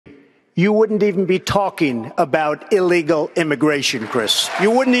you wouldn't even be talking about illegal immigration, Chris.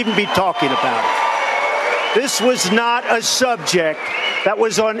 You wouldn't even be talking about it. This was not a subject that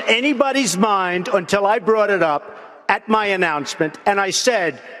was on anybody's mind until I brought it up at my announcement, and I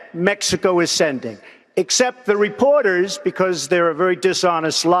said Mexico is sending. Except the reporters, because they're a very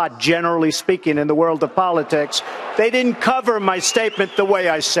dishonest lot, generally speaking, in the world of politics, they didn't cover my statement the way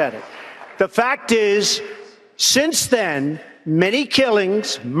I said it. The fact is, since then, many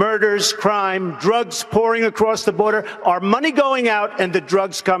killings, murders, crime, drugs pouring across the border, our money going out and the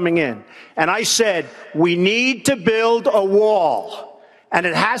drugs coming in. And I said, we need to build a wall, and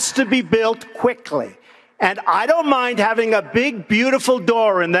it has to be built quickly. And I don't mind having a big, beautiful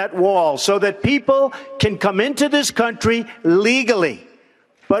door in that wall so that people can come into this country legally.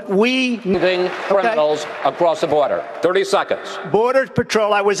 But criminals across the border. 30 seconds. Border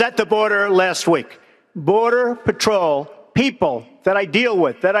Patrol. I was at the border last week. Border Patrol people that I deal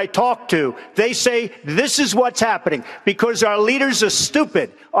with, that I talk to, they say this is what's happening because our leaders are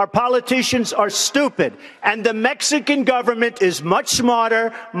stupid. Our politicians are stupid. And the Mexican government is much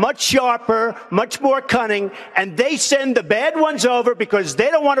smarter, much sharper, much more cunning. And they send the bad ones over because they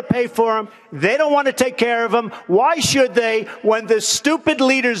don't want to pay for them. They don't want to take care of them. Why should they when the stupid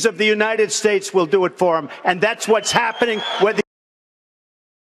leaders of the United States will do it for them? And that's what's happening. Whether